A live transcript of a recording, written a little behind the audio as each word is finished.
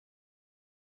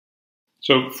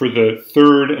So for the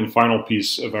third and final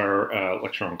piece of our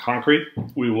lecture on concrete,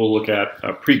 we will look at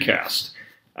precast.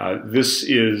 This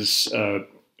is a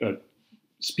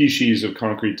species of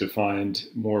concrete defined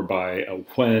more by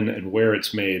when and where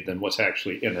it's made than what's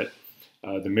actually in it.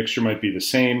 The mixture might be the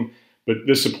same, but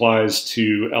this applies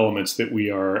to elements that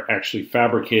we are actually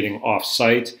fabricating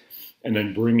off-site and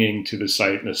then bringing to the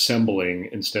site and assembling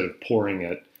instead of pouring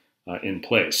it in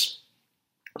place.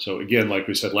 So again, like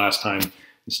we said last time,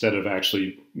 instead of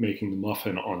actually making the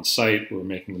muffin on site, we're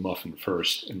making the muffin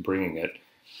first and bringing it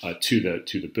to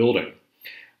the building.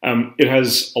 It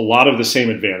has a lot of the same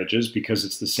advantages because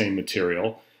it's the same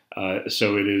material.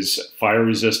 So it is fire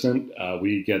resistant.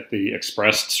 We get the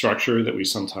expressed structure that we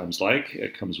sometimes like.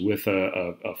 It comes with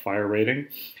a fire rating.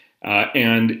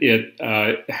 And it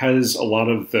has a lot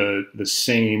of the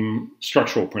same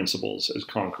structural principles as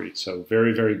concrete. So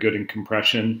very, very good in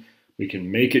compression. We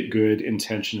can make it good in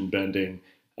tension and bending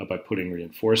by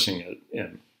reinforcing it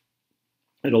in.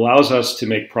 It allows us to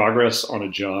make progress on a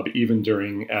job even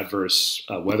during adverse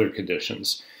weather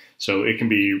conditions. So it can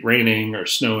be raining or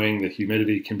snowing, the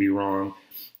humidity can be wrong.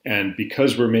 And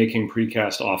because we're making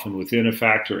precast often within a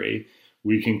factory,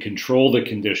 we can control the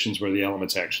conditions where the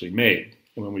element's actually made.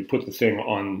 And when we put the thing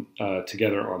on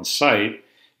together on site,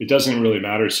 it doesn't really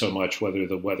matter so much whether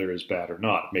the weather is bad or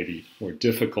not. It may be more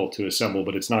difficult to assemble,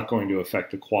 but it's not going to affect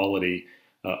the quality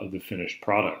of the finished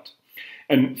product.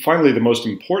 And finally, the most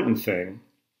important thing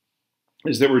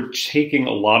is that we're taking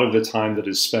a lot of the time that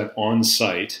is spent on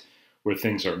site where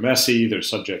things are messy, they're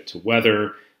subject to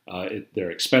weather,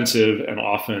 they're expensive and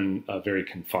often very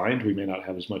confined. We may not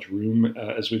have as much room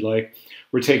as we'd like.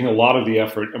 We're taking a lot of the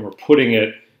effort and we're putting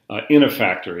it in a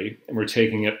factory and we're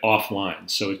taking it offline.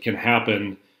 So it can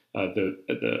happen,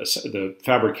 the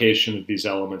fabrication of these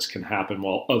elements can happen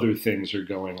while other things are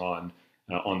going on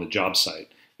the job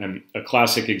site. And a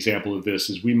classic example of this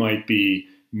is we might be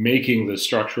making the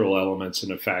structural elements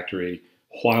in a factory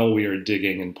while we are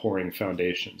digging and pouring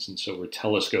foundations. And so we're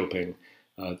telescoping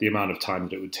the amount of time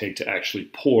that it would take to actually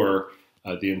pour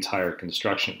the entire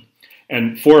construction.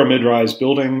 And for a mid-rise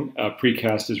building,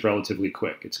 precast is relatively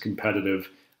quick. It's competitive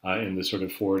in the sort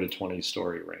of 4 to 20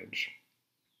 story range.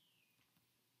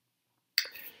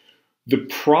 The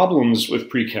problems with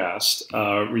precast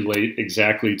relate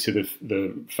exactly to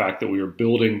the fact that we are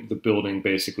building the building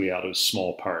basically out of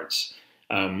small parts.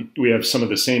 We have some of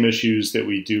the same issues that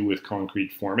we do with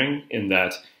concrete forming in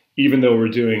that even though we're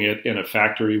doing it in a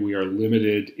factory, we are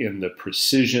limited in the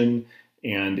precision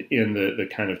and in the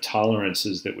kind of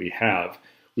tolerances that we have.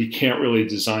 We can't really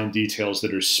design details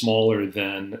that are smaller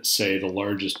than, say, the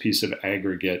largest piece of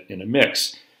aggregate in a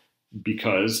mix,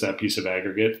 because that piece of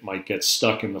aggregate might get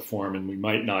stuck in the form and we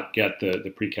might not get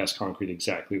the precast concrete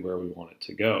exactly where we want it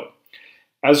to go.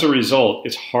 As a result,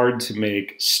 it's hard to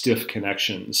make stiff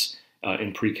connections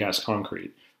in precast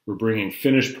concrete. We're bringing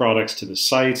finished products to the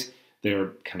site.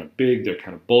 They're kind of big, they're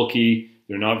kind of bulky,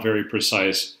 they're not very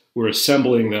precise. We're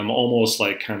assembling them almost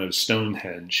like kind of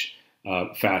Stonehenge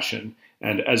fashion.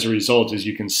 And as a result, as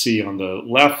you can see on the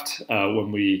left,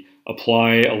 when we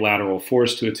apply a lateral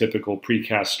force to a typical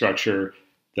precast structure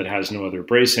that has no other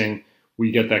bracing,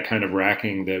 we get that kind of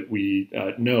racking that we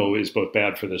know is both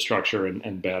bad for the structure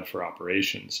and bad for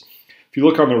operations. If you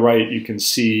look on the right, you can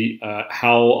see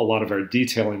how a lot of our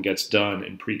detailing gets done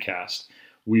in precast.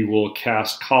 We will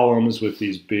cast columns with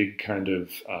these big kind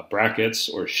of brackets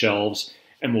or shelves,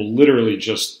 and we'll literally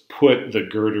just put the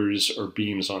girders or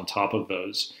beams on top of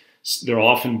those. There'll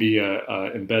often be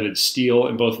a embedded steel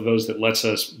in both of those that lets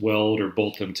us weld or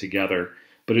bolt them together.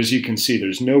 But as you can see,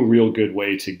 there's no real good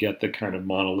way to get the kind of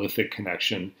monolithic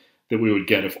connection that we would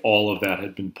get if all of that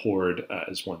had been poured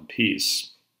as one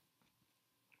piece.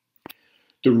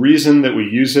 The reason that we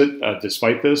use it,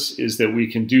 despite this, is that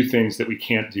we can do things that we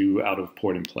can't do out of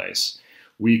poured in place.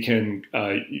 We can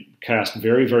cast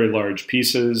very, very large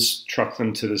pieces, truck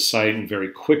them to the site, and very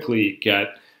quickly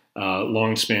get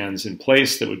long spans in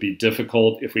place that would be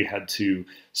difficult if we had to,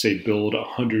 say, build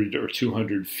 100 or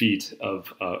 200 feet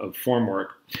of formwork.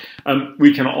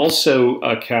 We can also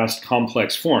cast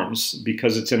complex forms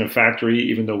because it's in a factory,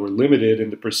 even though we're limited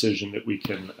in the precision that we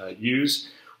can use.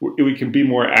 We can be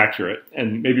more accurate,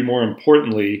 and maybe more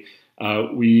importantly,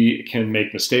 we can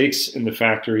make mistakes in the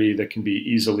factory that can be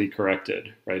easily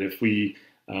corrected, right? If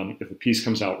a piece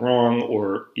comes out wrong,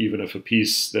 or even if a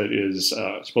piece that is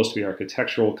supposed to be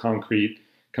architectural concrete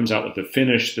comes out with a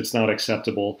finish that's not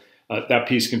acceptable, that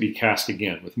piece can be cast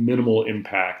again with minimal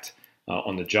impact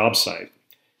on the job site.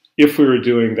 If we were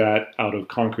doing that out of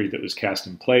concrete that was cast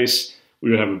in place, we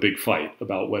would have a big fight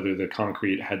about whether the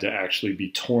concrete had to actually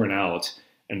be torn out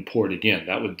and poured again.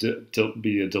 That would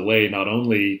be a delay not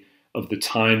only of the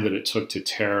time that it took to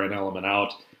tear an element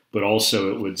out, but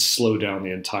also it would slow down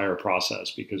the entire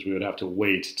process because we would have to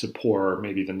wait to pour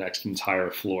maybe the next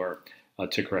entire floor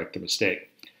to correct the mistake.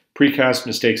 Precast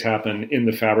mistakes happen in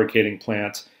the fabricating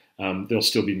plant. There'll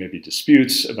still be maybe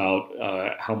disputes about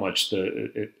how much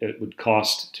it would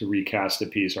cost to recast a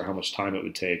piece or how much time it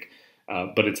would take,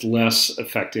 but it's less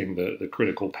affecting the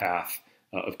critical path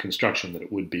of construction than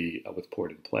it would be with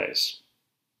poured in place.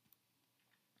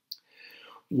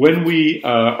 When we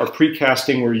are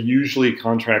precasting, we're usually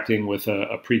contracting with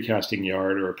a precasting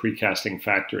yard or a precasting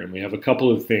factory, and we have a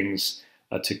couple of things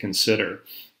to consider.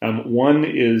 One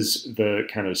is the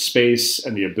kind of space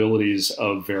and the abilities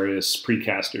of various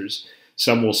precasters.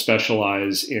 Some will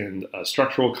specialize in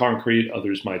structural concrete,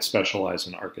 others might specialize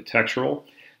in architectural.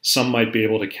 Some might be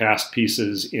able to cast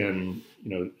pieces in,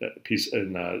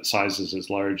 sizes as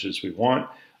large as we want.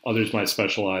 Others might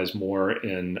specialize more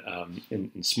in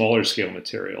smaller scale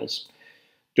materials.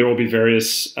 There will be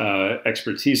various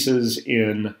expertises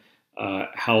in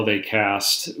how they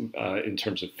cast in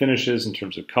terms of finishes, in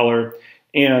terms of color,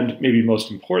 and maybe most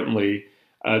importantly,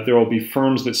 there will be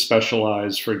firms that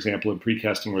specialize, for example, in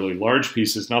precasting really large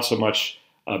pieces, not so much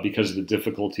because of the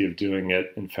difficulty of doing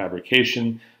it in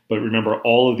fabrication, but remember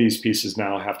all of these pieces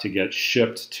now have to get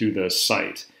shipped to the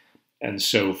site. And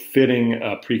so fitting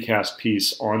a precast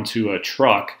piece onto a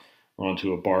truck, or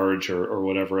onto a barge, or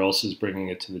whatever else is bringing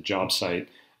it to the job site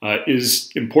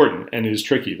is important and is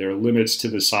tricky. There are limits to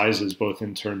the sizes, both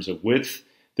in terms of width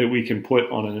that we can put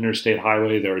on an interstate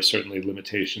highway. There are certainly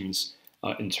limitations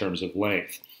in terms of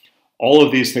length. All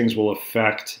of these things will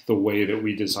affect the way that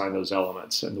we design those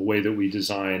elements and the way that we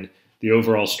design the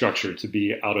overall structure to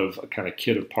be out of a kind of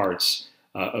kit of parts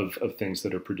of things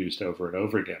that are produced over and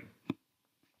over again.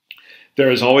 There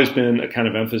has always been a kind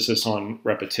of emphasis on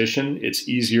repetition. It's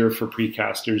easier for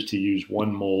precasters to use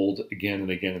one mold again and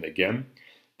again and again.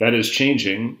 That is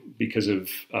changing because of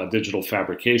digital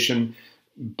fabrication,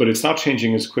 but it's not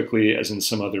changing as quickly as in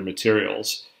some other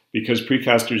materials because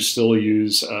precasters still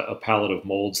use a palette of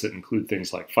molds that include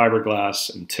things like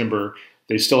fiberglass and timber.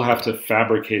 They still have to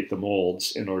fabricate the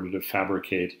molds in order to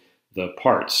fabricate the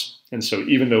parts. And so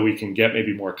even though we can get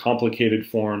maybe more complicated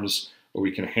forms or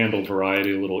we can handle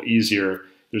variety a little easier,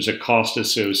 there's a cost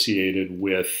associated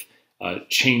with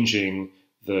changing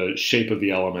the shape of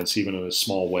the elements, even in a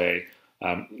small way,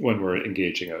 when we're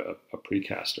engaging a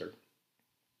precaster.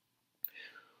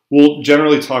 We'll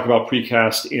generally talk about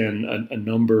precast in a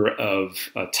number of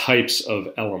types of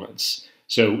elements.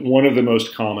 So one of the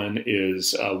most common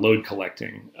is load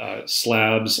collecting,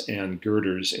 slabs and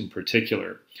girders in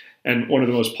particular. And one of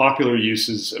the most popular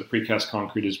uses of precast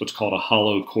concrete is what's called a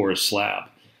hollow core slab.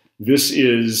 This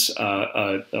is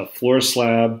a floor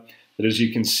slab that, as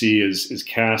you can see, is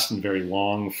cast in very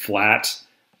long, flat,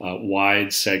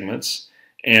 wide segments.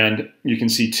 And you can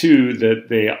see, too, that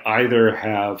they either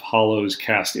have hollows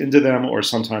cast into them or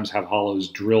sometimes have hollows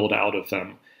drilled out of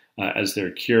them as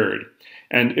they're cured.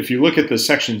 And if you look at the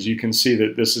sections, you can see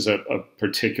that this is a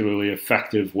particularly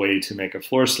effective way to make a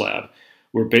floor slab.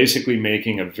 We're basically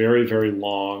making a very, very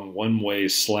long one-way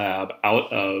slab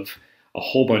out of a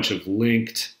whole bunch of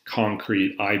linked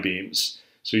concrete I-beams.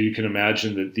 So you can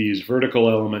imagine that these vertical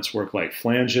elements work like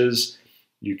flanges.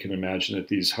 You can imagine that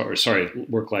these,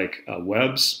 work like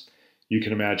webs. You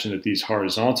can imagine that these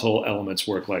horizontal elements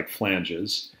work like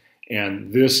flanges.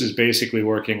 And this is basically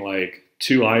working like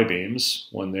two I-beams,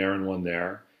 one there and one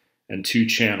there, and two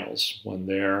channels, one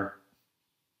there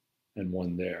and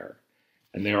one there.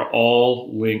 And they are all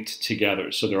linked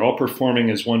together. So they're all performing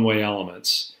as one-way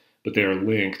elements, but they are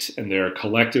linked, and their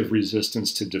collective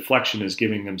resistance to deflection is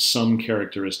giving them some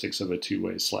characteristics of a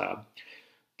two-way slab.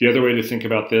 The other way to think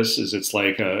about this is it's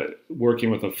like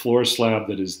working with a floor slab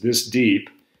that is this deep,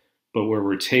 but where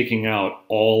we're taking out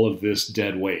all of this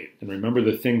dead weight. And remember,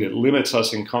 the thing that limits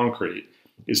us in concrete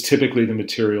is typically the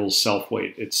material's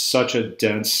self-weight. It's such a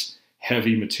dense,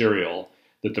 heavy material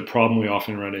that the problem we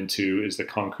often run into is the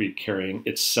concrete carrying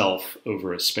itself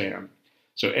over a span.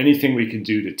 So anything we can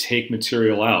do to take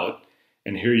material out,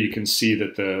 and here you can see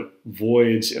that the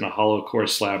voids in a hollow core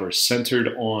slab are centered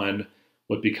on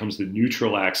what becomes the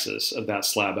neutral axis of that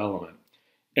slab element.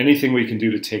 Anything we can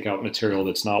do to take out material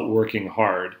that's not working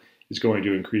hard is going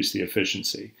to increase the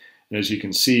efficiency. And as you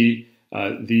can see,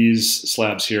 these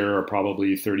slabs here are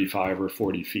probably 35 or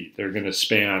 40 feet. They're going to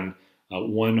span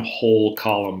one whole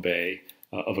column bay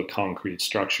of a concrete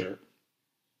structure.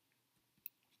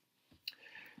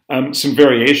 Some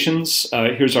variations.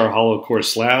 Here's our hollow core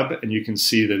slab, and you can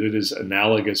see that it is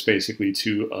analogous basically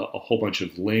to a whole bunch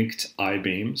of linked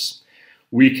I-beams.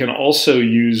 We can also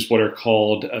use what are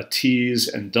called T's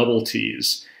and double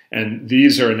T's. And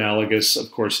these are analogous,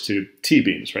 of course, to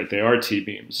T-beams, right? They are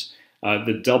T-beams.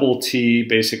 The double T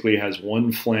basically has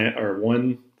one flange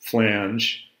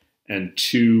and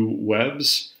two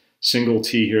webs. Single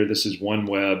T here, this is one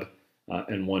web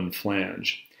and one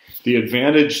flange. The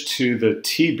advantage to the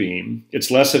T-beam, it's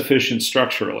less efficient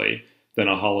structurally than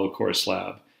a hollow core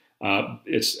slab.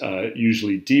 It's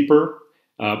usually deeper,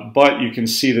 but you can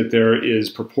see that there is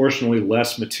proportionally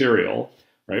less material,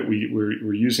 right?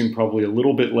 We're using probably a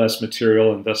little bit less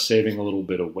material and thus saving a little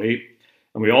bit of weight.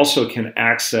 And we also can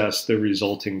access the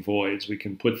resulting voids. We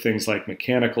can put things like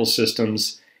mechanical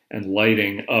systems and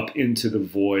lighting up into the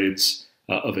voids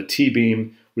of a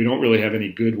T-beam. We don't really have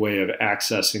any good way of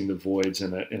accessing the voids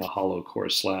in a hollow core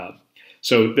slab.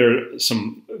 So there are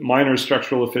some minor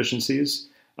structural efficiencies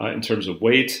in terms of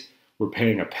weight. We're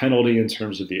paying a penalty in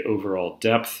terms of the overall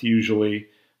depth usually,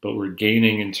 but we're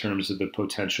gaining in terms of the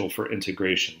potential for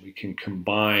integration. We can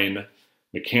combine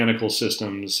mechanical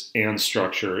systems and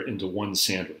structure into one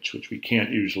sandwich, which we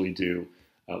can't usually do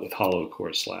with hollow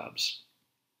core slabs.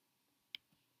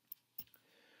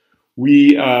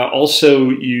 We also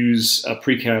use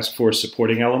precast for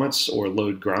supporting elements or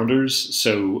load grounders,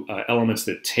 so elements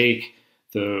that take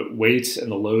the weights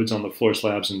and the loads on the floor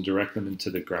slabs and direct them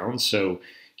into the ground. So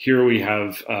here we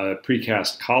have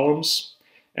precast columns,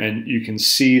 and you can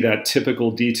see that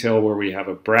typical detail where we have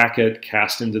a bracket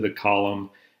cast into the column,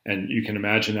 and you can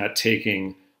imagine that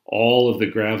taking all of the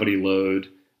gravity load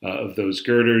of those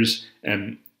girders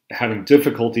and having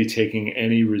difficulty taking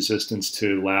any resistance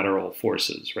to lateral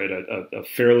forces, right? A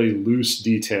fairly loose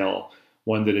detail,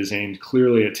 one that is aimed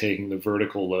clearly at taking the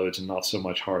vertical loads and not so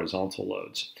much horizontal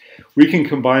loads. We can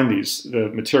combine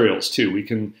the materials too.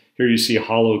 Here you see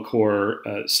hollow core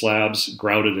slabs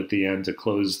grouted at the end to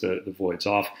close the voids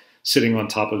off, sitting on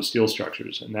top of steel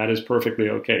structures, and that is perfectly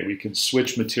okay. We can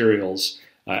switch materials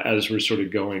as we're sort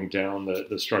of going down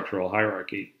the structural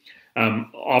hierarchy.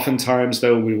 Oftentimes,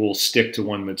 though, we will stick to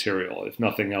one material, if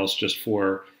nothing else, just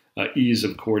for ease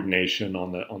of coordination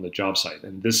on the job site.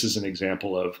 And this is an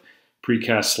example of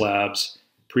precast slabs,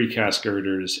 precast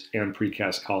girders, and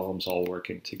precast columns all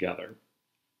working together.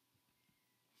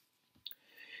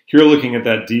 Here, looking at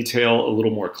that detail a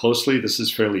little more closely, this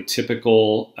is fairly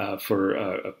typical for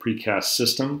a precast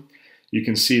system. You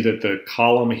can see that the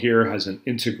column here has an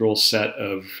integral set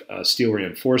of steel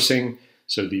reinforcing.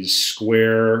 So these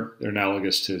square, they're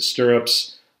analogous to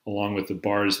stirrups, along with the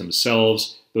bars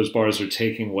themselves. Those bars are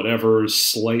taking whatever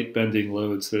slight bending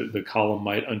loads the column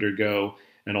might undergo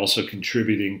and also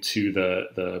contributing to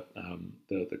the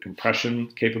compression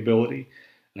capability.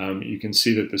 You can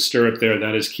see that the stirrup there,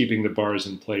 that is keeping the bars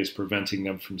in place, preventing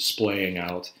them from splaying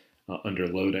out under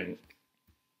loading.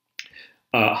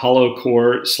 Hollow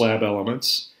core slab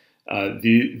elements,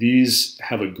 these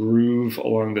have a groove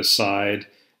along the side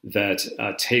that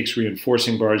takes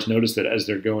reinforcing bars. Notice that as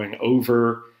they're going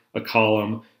over a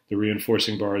column, the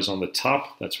reinforcing bar is on the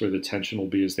top. That's where the tension will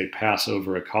be as they pass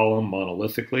over a column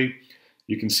monolithically.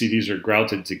 You can see these are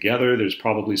grouted together. There's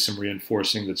probably some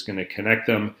reinforcing that's going to connect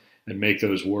them and make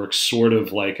those work sort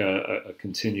of like a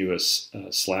continuous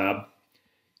slab.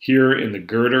 Here in the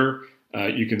girder,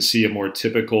 you can see a more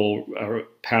typical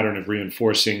pattern of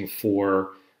reinforcing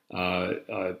for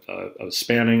a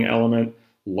spanning element.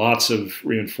 Lots of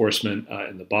reinforcement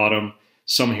in the bottom,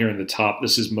 some here in the top.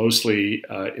 This is mostly,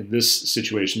 in this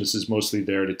situation, this is mostly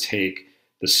there to take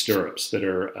the stirrups that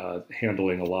are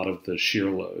handling a lot of the shear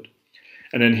load.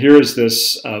 And then here is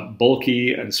this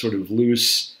bulky and sort of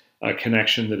loose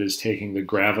connection that is taking the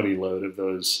gravity load of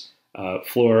those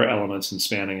floor elements and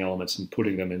spanning elements and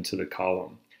putting them into the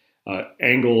column.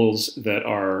 Angles that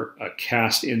are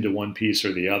cast into one piece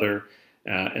or the other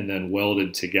and then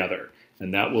welded together.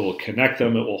 And that will connect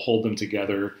them, it will hold them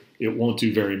together. It won't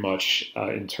do very much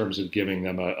in terms of giving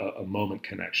them a moment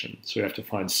connection. So we have to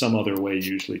find some other way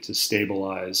usually to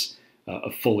stabilize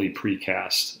a fully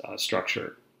precast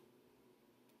structure.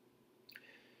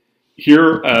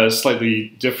 Here, a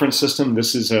slightly different system.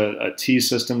 This is a T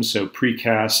system, so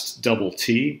precast double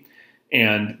T.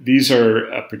 And these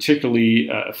are particularly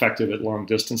effective at long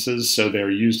distances, so they're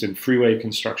used in freeway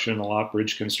construction, a lot,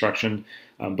 bridge construction,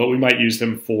 but we might use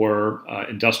them for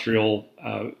industrial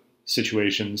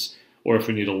situations, or if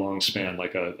we need a long span,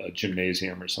 like a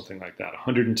gymnasium or something like that.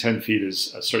 110 feet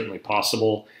is certainly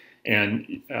possible,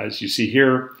 and as you see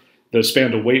here, the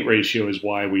span to weight ratio is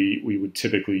why we would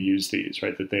typically use these,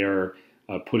 right? That they are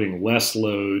putting less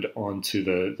load onto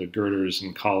the girders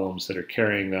and columns that are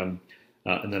carrying them,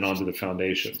 and then onto the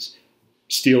foundations.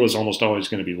 Steel is almost always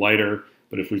going to be lighter,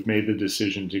 but if we've made the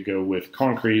decision to go with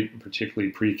concrete,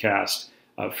 particularly precast,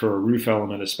 For a roof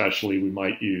element especially, we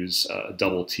might use a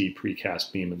double T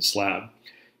precast beam and slab.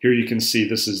 Here you can see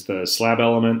this is the slab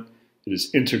element. It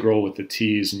is integral with the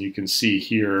T's, and you can see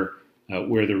here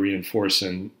where the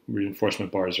reinforcement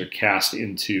bars are cast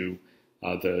into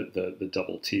the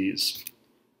double T's.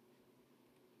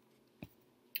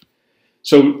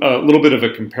 So a little bit of a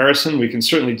comparison. We can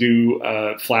certainly do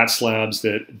flat slabs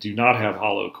that do not have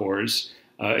hollow cores.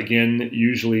 Again,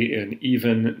 usually in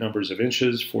even numbers of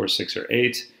inches, 4, 6, or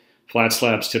 8. Flat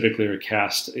slabs typically are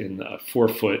cast in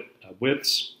 4-foot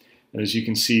widths. And as you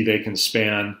can see, they can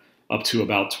span up to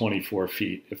about 24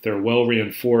 feet. If they're well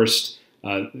reinforced,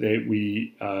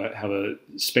 we have a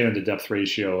span to depth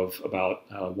ratio of about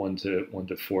 1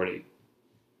 to 40,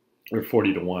 or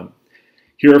 40 to 1.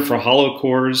 Here for hollow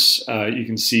cores, you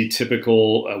can see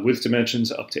typical width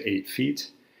dimensions up to 8 feet.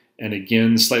 And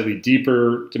again, slightly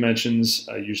deeper dimensions,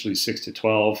 usually 6 to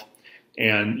 12.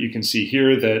 And you can see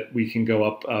here that we can go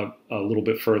up a little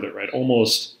bit further, right?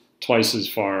 Almost twice as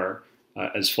far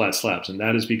as flat slabs. And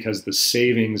that is because the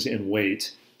savings in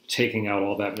weight, taking out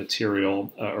all that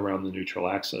material around the neutral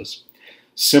axis.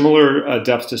 Similar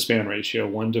depth to span ratio,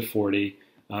 1 to 40,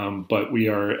 but we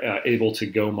are able to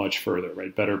go much further,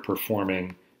 right? Better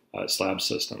performing slab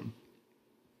system.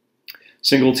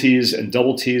 Single T's and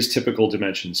double T's, typical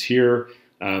dimensions here,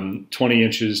 20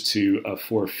 inches to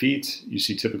 4 feet. You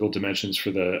see typical dimensions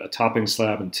for the topping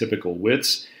slab and typical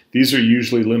widths. These are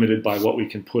usually limited by what we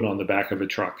can put on the back of a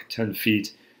truck. 10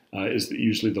 feet is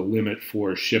usually the limit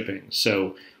for shipping.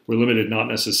 So we're limited not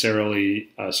necessarily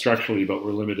structurally, but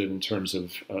we're limited in terms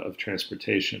of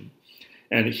transportation.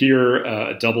 And here,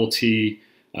 a double T,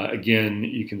 again,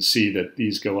 you can see that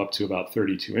these go up to about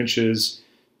 32 inches,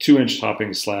 2-inch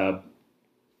topping slab,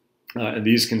 and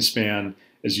these can span,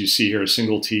 as you see here,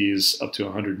 single T's up to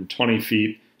 120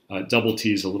 feet, double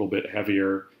T's a little bit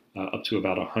heavier, up to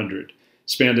about 100.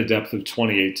 Span to depth of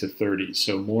 28 to 30,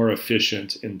 so more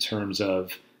efficient in terms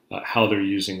of how they're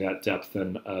using that depth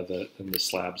than the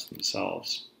slabs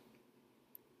themselves.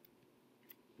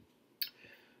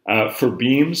 For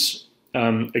beams,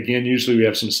 again, usually we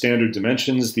have some standard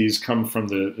dimensions. These come from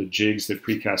the jigs that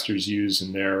precasters use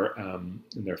in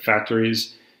their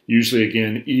factories. Usually,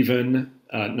 again, even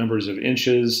numbers of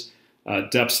inches,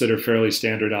 depths that are fairly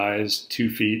standardized, 2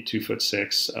 feet,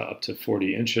 2'6", up to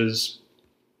 40 inches.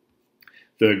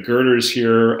 The girders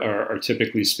here are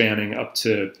typically spanning up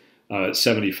to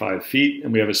 75 feet,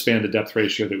 and we have a span to depth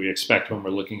ratio that we expect when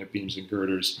we're looking at beams and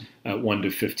girders, 1 to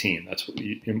 15. That's what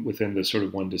within the sort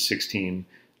of 1 to 16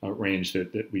 range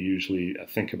that we usually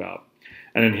think about.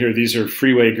 And then here, these are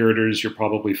freeway girders. You're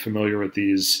probably familiar with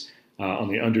these on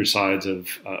the undersides of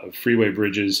freeway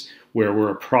bridges, where we're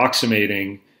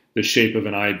approximating the shape of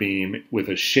an I-beam with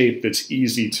a shape that's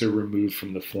easy to remove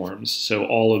from the forms. So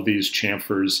all of these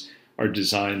chamfers are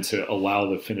designed to allow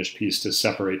the finished piece to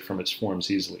separate from its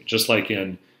forms easily, just like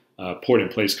in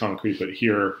poured-in-place concrete, but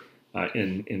here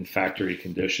in factory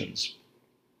conditions.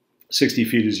 60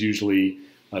 feet is usually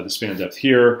the span depth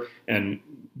here, and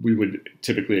we would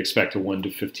typically expect a 1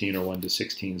 to 15 or 1 to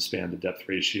 16 span to depth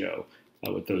ratio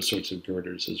with those sorts of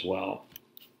girders as well.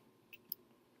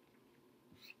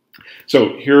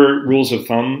 So here are rules of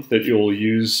thumb that you'll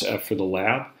use for the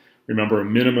lab. Remember, a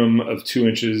minimum of 2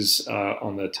 inches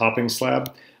on the topping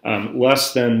slab,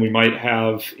 less than we might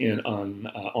have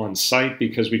on site,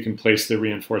 because we can place the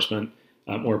reinforcement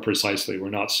more precisely. We're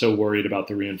not so worried about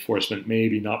the reinforcement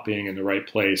maybe not being in the right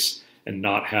place and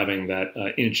not having that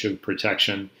inch of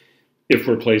protection. If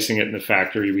we're placing it in the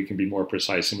factory, we can be more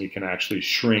precise and we can actually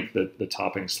shrink the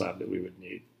topping slab that we would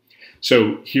need.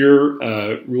 So here,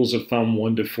 rules of thumb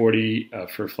 1 to 40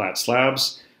 for flat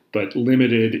slabs, but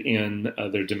limited in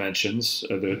their dimensions,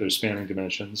 their spanning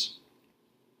dimensions.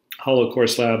 Hollow core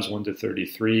slabs 1 to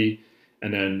 33,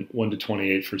 and then 1 to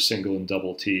 28 for single and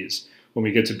double T's. When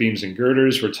we get to beams and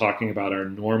girders, we're talking about our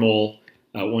normal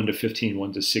 1 to 15,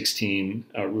 1 to 16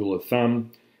 rule of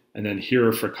thumb. And then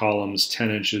here for columns, 10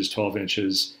 inches, 12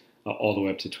 inches, all the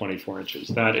way up to 24 inches.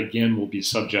 That, again, will be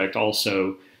subject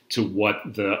also to what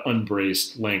the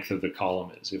unbraced length of the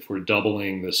column is. If we're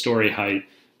doubling the story height,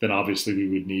 then obviously we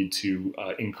would need to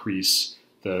increase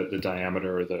the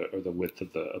diameter or the width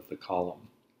of the column.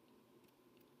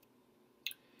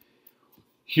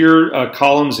 Here,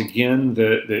 columns, again,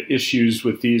 the issues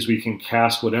with these, we can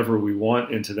cast whatever we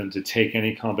want into them to take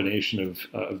any combination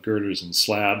of girders and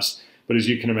slabs. But as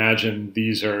you can imagine,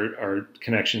 these are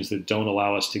connections that don't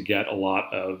allow us to get a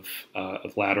lot of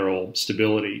lateral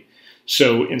stability.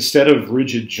 So instead of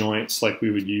rigid joints like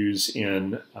we would use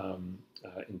in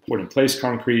poured-in-place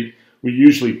concrete, we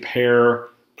usually pair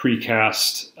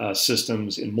precast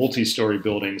systems in multi-story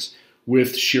buildings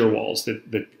with shear walls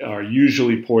that are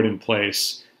usually poured in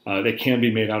place. They can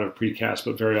be made out of precast,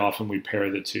 but very often we pair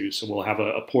the two. So we'll have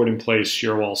a poured in place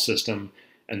shear wall system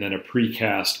and then a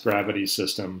precast gravity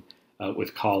system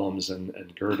with columns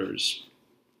and girders.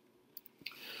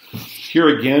 Here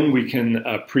again, we can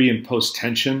pre and post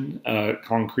tension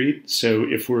concrete. So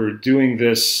if we're doing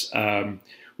this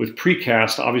with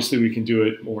precast, obviously we can do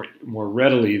it more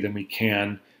readily than we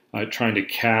can trying to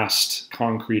cast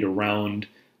concrete around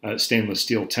stainless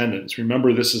steel tendons.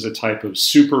 Remember, this is a type of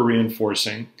super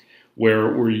reinforcing where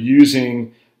we're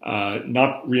using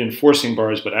not reinforcing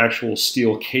bars, but actual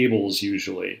steel cables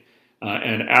usually.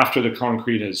 And after the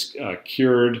concrete has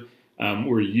cured,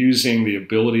 we're using the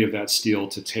ability of that steel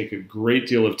to take a great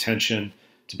deal of tension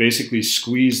to basically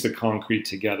squeeze the concrete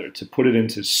together, to put it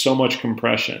into so much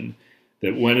compression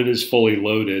that when it is fully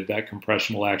loaded, that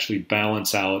compression will actually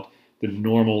balance out the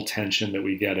normal tension that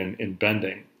we get in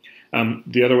bending.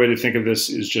 The other way to think of this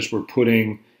is just we're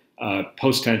putting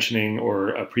post-tensioning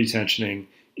or pre-tensioning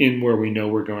in where we know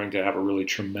we're going to have a really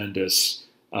tremendous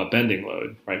bending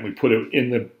load, right? We put it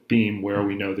in the beam where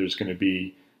we know there's going to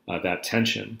be that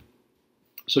tension.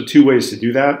 So two ways to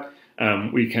do that.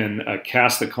 We can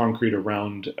cast the concrete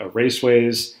around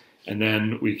raceways, and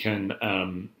then we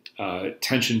can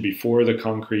tension before the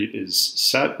concrete is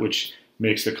set, which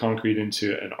makes the concrete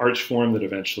into an arch form that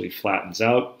eventually flattens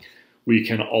out. We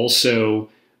can also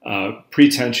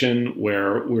pre-tension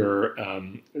where we're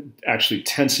actually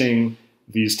tensing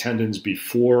these tendons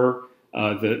before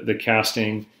the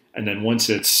casting, and then once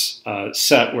it's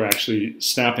set, we're actually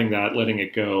snapping that, letting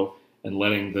it go, and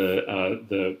letting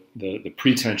the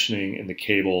pre-tensioning in the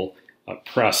cable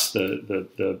press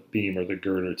the beam or the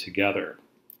girder together.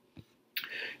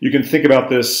 You can think about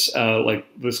this like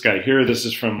this guy here. This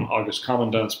is from August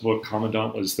Commandant's book.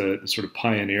 Commandant was the sort of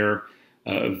pioneer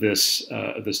of this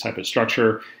type of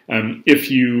structure.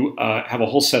 If you have a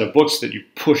whole set of books that you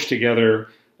push together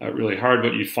really hard,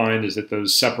 what you find is that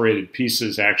those separated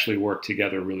pieces actually work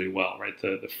together really well, right?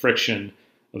 The friction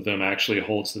of them actually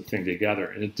holds the thing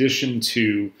together. In addition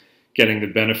to getting the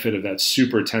benefit of that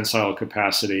super tensile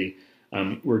capacity,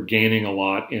 we're gaining a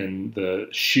lot in the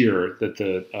shear that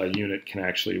the unit can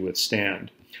actually withstand.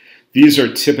 These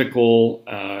are typical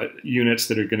units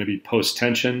that are going to be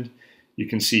post-tensioned. You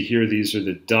can see here these are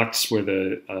the ducts where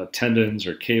the tendons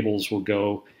or cables will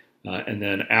go, and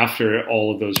then after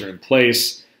all of those are in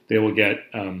place, they will get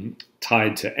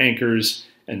tied to anchors,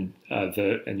 and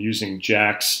using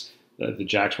jacks, the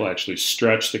jacks will actually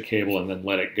stretch the cable and then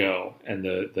let it go, and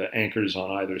the anchors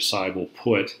on either side will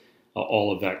put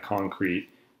all of that concrete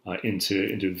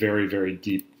into very, very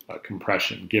deep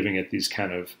compression, giving it these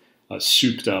kind of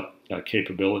souped up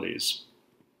capabilities.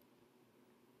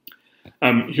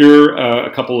 Here are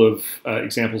a couple of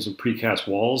examples of precast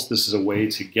walls. This is a way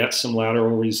to get some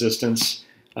lateral resistance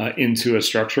into a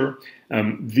structure.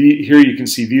 Here you can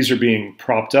see these are being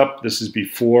propped up. This is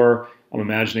before, I'm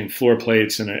imagining, floor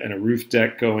plates and a roof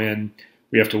deck go in.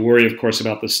 We have to worry, of course,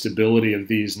 about the stability of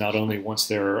these, not only once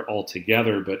they're all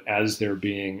together, but as they're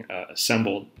being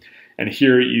assembled. And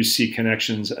here you see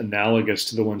connections analogous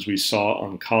to the ones we saw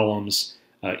on columns.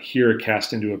 Here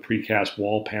cast into a precast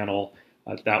wall panel.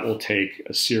 That will take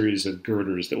a series of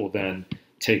girders that will then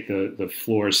take the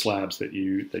floor slabs that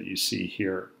you see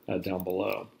here down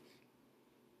below.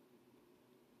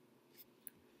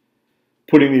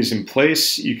 Putting these in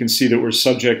place, you can see that we're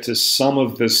subject to some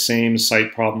of the same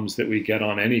site problems that we get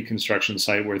on any construction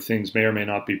site where things may or may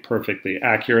not be perfectly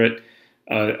accurate.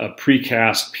 A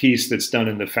precast piece that's done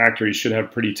in the factory should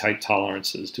have pretty tight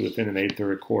tolerances to within 1/8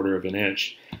 or 1/4 of an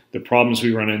inch. The problems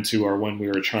we run into are when we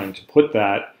are trying to put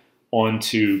that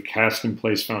onto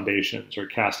cast-in-place foundations or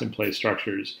cast-in-place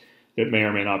structures that may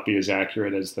or may not be as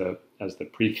accurate as the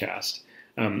precast.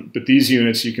 But these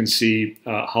units, you can see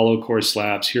hollow core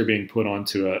slabs here being put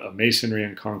onto a masonry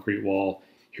and concrete wall,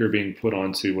 here being put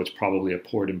onto what's probably a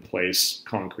poured-in-place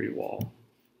concrete wall.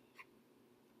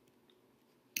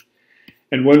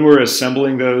 And when we're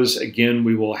assembling those, again,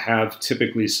 we will have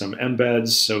typically some embeds.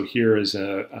 So here is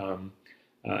an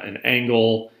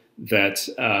angle that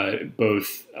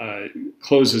both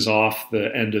closes off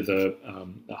the end of the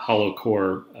hollow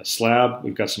core slab.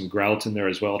 We've got some grout in there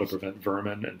as well to prevent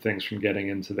vermin and things from getting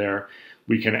into there.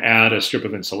 We can add a strip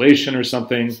of insulation or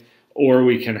something, or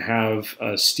we can have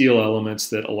steel elements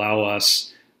that allow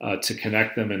us to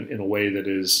connect them in a way that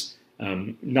is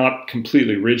not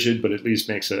completely rigid, but at least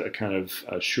makes a kind of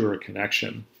sure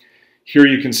connection. Here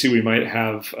you can see we might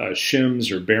have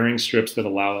shims or bearing strips that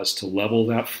allow us to level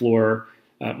that floor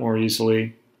more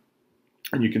easily.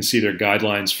 And you can see there are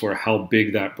guidelines for how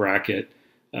big that bracket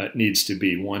needs to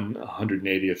be,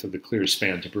 1/180th of the clear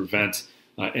span, to prevent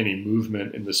any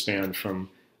movement in the span from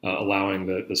allowing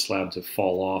the slab to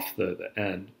fall off the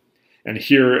end. And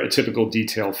here, a typical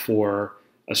detail for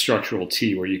a structural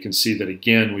T, where you can see that,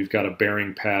 again, we've got a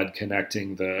bearing pad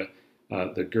connecting the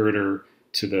girder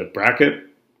to the bracket.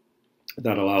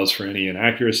 That allows for any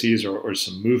inaccuracies or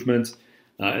some movement.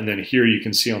 And then here you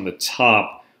can see on the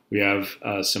top, we have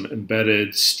some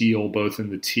embedded steel both in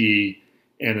the T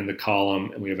and in the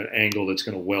column, and we have an angle that's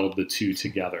going to weld the two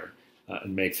together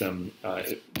and make them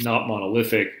not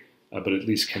monolithic, but at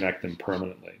least connect them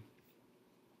permanently.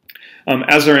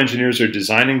 As our engineers are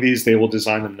designing these, they will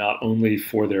design them not only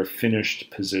for their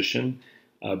finished position,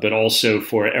 but also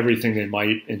for everything they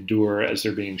might endure as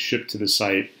they're being shipped to the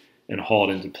site and hauled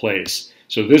into place.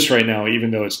 So this right now,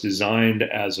 even though it's designed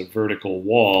as a vertical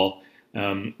wall,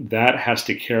 that has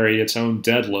to carry its own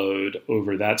dead load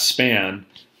over that span,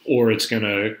 or it's going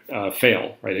to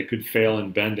fail, right? It could fail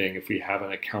in bending if we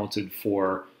haven't accounted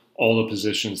for all the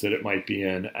positions that it might be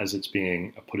in as it's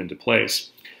being put into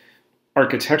place.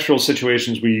 Architectural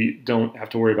situations, we don't have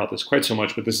to worry about this quite so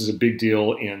much, but this is a big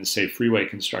deal in, say, freeway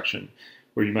construction,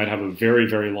 where you might have a very,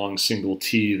 very long single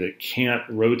T that can't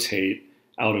rotate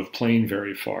out of plane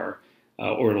very far,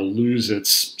 or it'll lose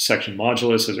its section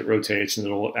modulus as it rotates, and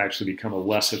it'll actually become a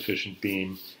less efficient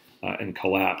beam and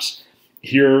collapse.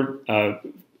 Here,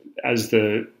 as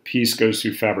the piece goes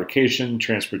through fabrication,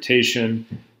 transportation,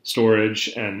 storage,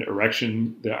 and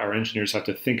erection, our engineers have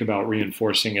to think about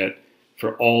reinforcing it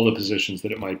for all the positions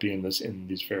that it might be in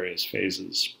these various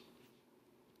phases.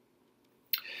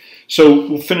 So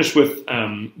we'll finish with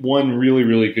one really,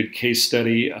 really good case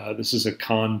study. This is a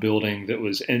Kahn building that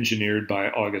was engineered by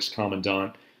August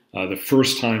Commandant. The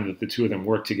first time that the two of them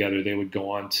worked together, they would go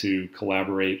on to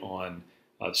collaborate on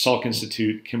the Salk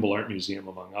Institute, Kimball Art Museum,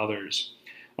 among others.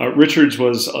 Richards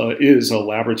is a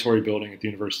laboratory building at the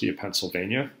University of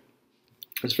Pennsylvania.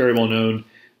 It's very well known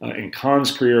in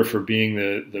Kahn's career for being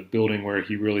the building where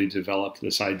he really developed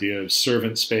this idea of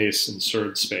servant space and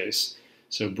served space.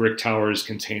 So brick towers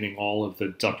containing all of the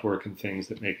ductwork and things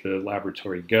that make the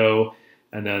laboratory go,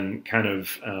 and then kind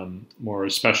of more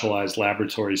specialized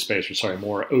laboratory space, or sorry,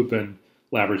 more open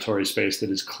laboratory space that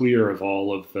is clear of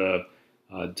all of the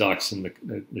ducts and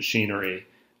the machinery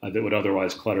that would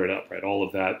otherwise clutter it up, right? All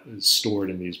of that is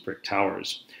stored in these brick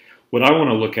towers. What I want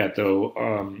to look at,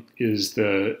 though, is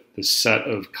the set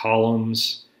of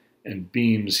columns and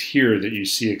beams here that you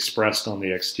see expressed on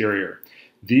the exterior.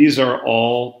 These are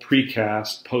all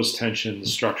precast post-tension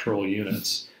structural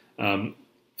units,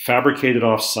 fabricated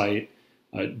off-site,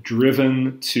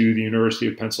 driven to the University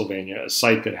of Pennsylvania, a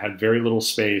site that had very little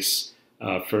space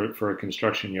for a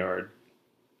construction yard,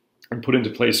 and put into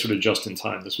place sort of just in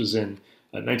time. This was in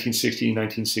 1960,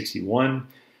 1961.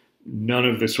 None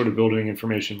of the sort of building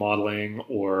information modeling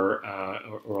or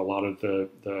a lot of the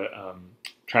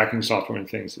tracking software and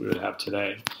things that we would have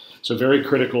today. So very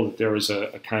critical that there was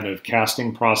a kind of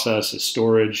casting process, a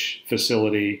storage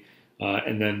facility,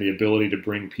 and then the ability to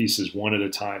bring pieces one at a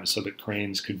time so that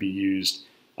cranes could be used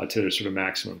to their sort of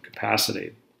maximum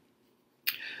capacity.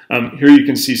 Here you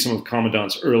can see some of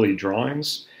Commandant's early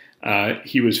drawings.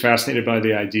 He was fascinated by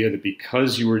the idea that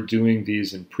because you were doing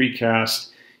these in precast,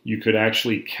 you could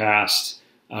actually cast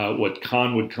what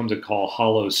Kahn would come to call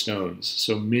hollow stones,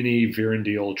 so mini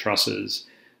Virendale trusses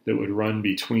that would run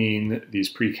between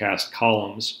these precast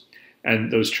columns.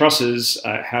 And those trusses,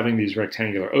 having these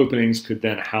rectangular openings, could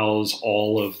then house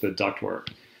all of the ductwork.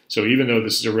 So even though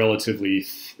this is a relatively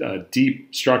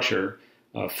deep structure,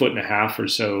 1.5 feet or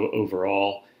so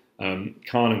overall,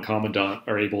 Kahn and Commandant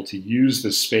are able to use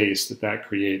the space that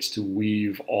creates to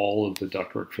weave all of the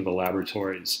ductwork for the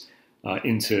laboratories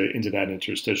into that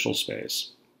interstitial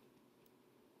space.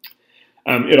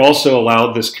 It also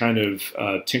allowed this kind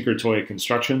of tinker toy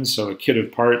construction, so a kit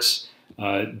of parts,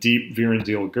 deep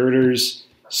Virendale girders,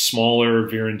 smaller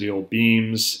Virendale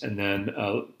beams, and then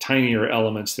tinier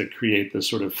elements that create the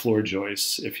sort of floor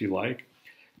joists, if you like.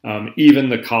 Even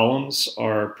the columns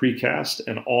are precast,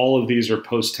 and all of these are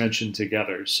post-tension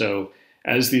together. So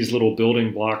as these little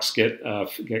building blocks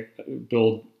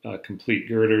build complete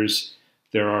girders,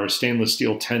 there are stainless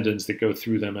steel tendons that go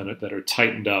through them and that are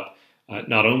tightened up,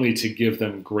 not only to give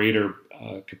them greater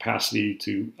capacity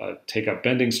to take up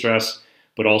bending stress,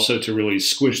 but also to really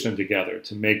squish them together,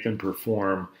 to make them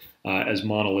perform as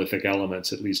monolithic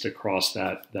elements, at least across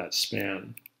that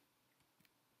span.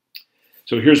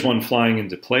 So here's one flying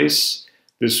into place.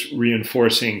 This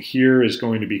reinforcing here is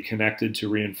going to be connected to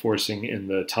reinforcing in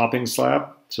the topping slab.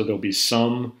 So there'll be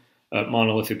some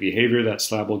monolithic behavior. That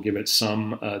slab will give it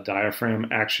some diaphragm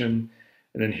action.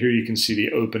 And then here you can see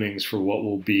the openings for what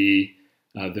will be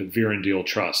the Virendeel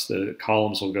truss. The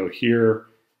columns will go here,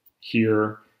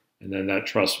 here, and then that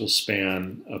truss will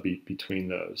span between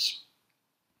those.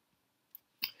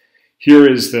 Here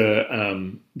is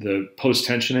the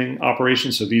post-tensioning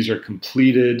operation. So these are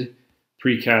completed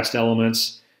precast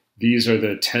elements. These are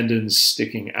the tendons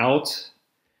sticking out.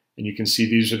 And you can see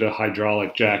these are the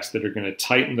hydraulic jacks that are going to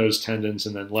tighten those tendons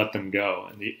and then let them go.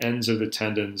 And the ends of the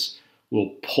tendons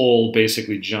will pull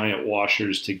basically giant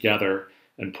washers together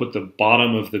and put the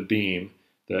bottom of the beam,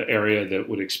 the area that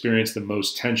would experience the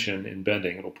most tension in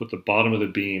bending, it'll put the bottom of the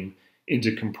beam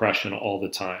into compression all the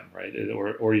time, right?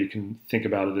 Or you can think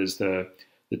about it as the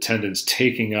tendons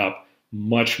taking up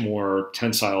much more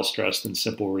tensile stress than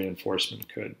simple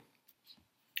reinforcement could.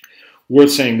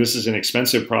 Worth saying this is an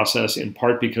expensive process, in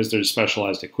part because there's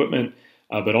specialized equipment,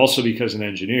 but also because an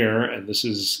engineer, and this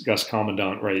is Gus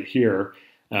Commandant right here,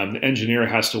 the engineer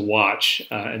has to watch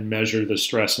and measure the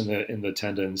stress in the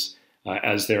tendons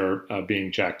as they're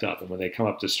being jacked up. And when they come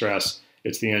up to stress,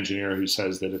 it's the engineer who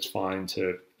says that it's fine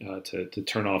to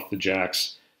turn off the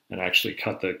jacks and actually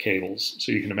cut the cables.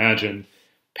 So you can imagine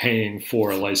paying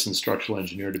for a licensed structural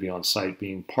engineer to be on site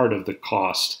being part of the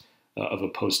cost of a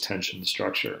post-tension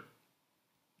structure.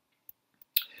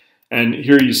 And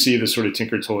here you see the sort of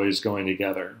tinker toys going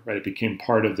together, right? It became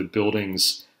part of the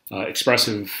building's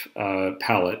expressive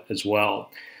palette as well.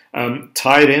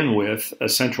 Tied in with a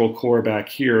central core back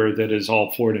here that is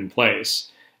all floored in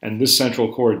place. And this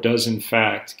central core does in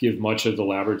fact give much of the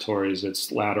laboratories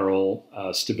its lateral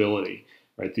stability,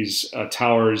 right? These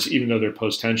towers, even though they're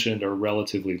post-tensioned, are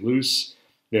relatively loose.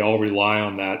 They all rely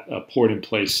on that poured in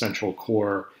place central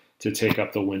core to take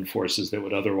up the wind forces that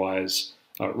would otherwise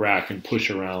rack and push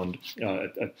around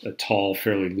a tall,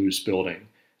 fairly loose building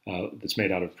that's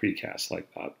made out of precast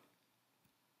like that.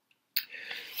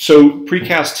 So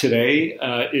precast today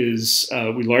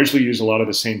we largely use a lot of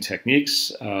the same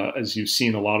techniques. As you've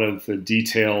seen, a lot of the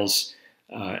details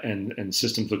and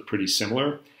systems look pretty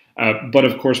similar. But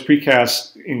of course,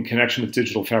 precast in connection with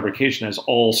digital fabrication has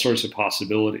all sorts of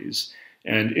possibilities.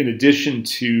 And in addition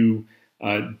to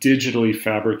digitally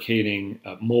fabricating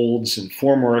molds and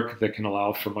formwork that can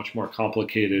allow for much more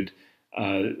complicated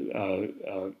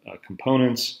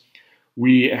components,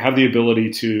 we have the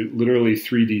ability to literally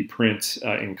 3D print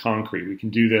in concrete. We can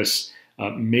do this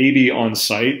maybe on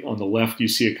site. On the left, you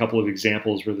see a couple of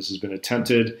examples where this has been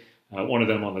attempted. One of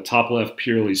them on the top left,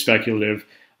 purely speculative.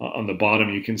 On the bottom,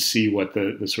 you can see what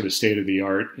the sort of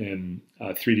state-of-the-art in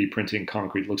 3D printing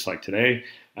concrete looks like today.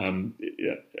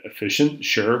 Efficient,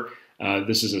 sure.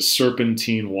 This is a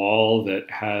serpentine wall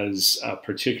that has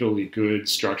particularly good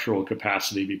structural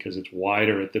capacity because it's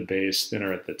wider at the base,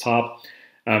 thinner at the top.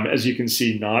 As you can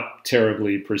see, not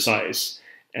terribly precise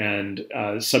and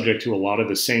subject to a lot of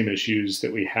the same issues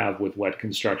that we have with wet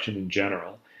construction in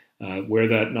general. Where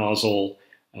that nozzle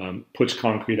puts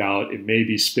concrete out, it may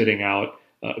be spitting out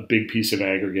a big piece of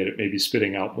aggregate, it may be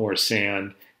spitting out more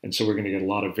sand, and so we're going to get a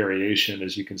lot of variation,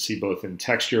 as you can see, both in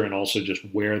texture and also just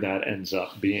where that ends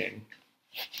up being.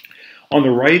 On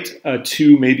the right,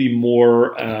 two maybe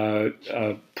more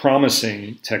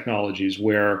promising technologies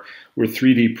where we're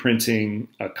 3D printing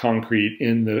concrete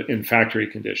in factory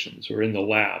conditions or in the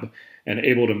lab and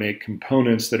able to make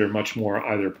components that are much more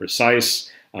either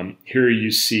precise. Here you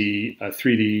see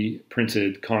 3D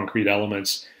printed concrete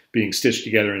elements being stitched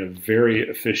together in a very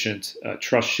efficient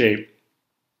truss shape.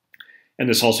 And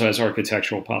this also has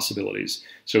architectural possibilities.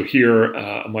 So here,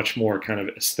 a much more kind of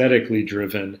aesthetically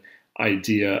driven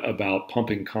idea about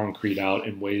pumping concrete out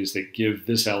in ways that give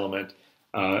this element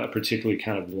a particularly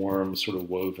kind of warm, sort of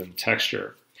woven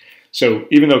texture. So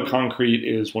even though concrete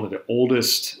is one of the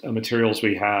oldest materials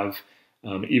we have,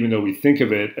 even though we think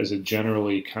of it as a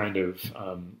generally kind of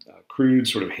crude,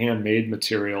 sort of handmade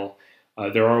material,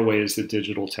 there are ways that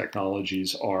digital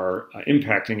technologies are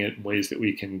impacting it in ways that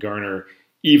we can garner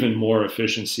even more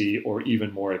efficiency or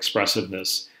even more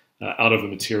expressiveness out of a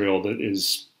material that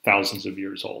is thousands of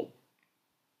years old.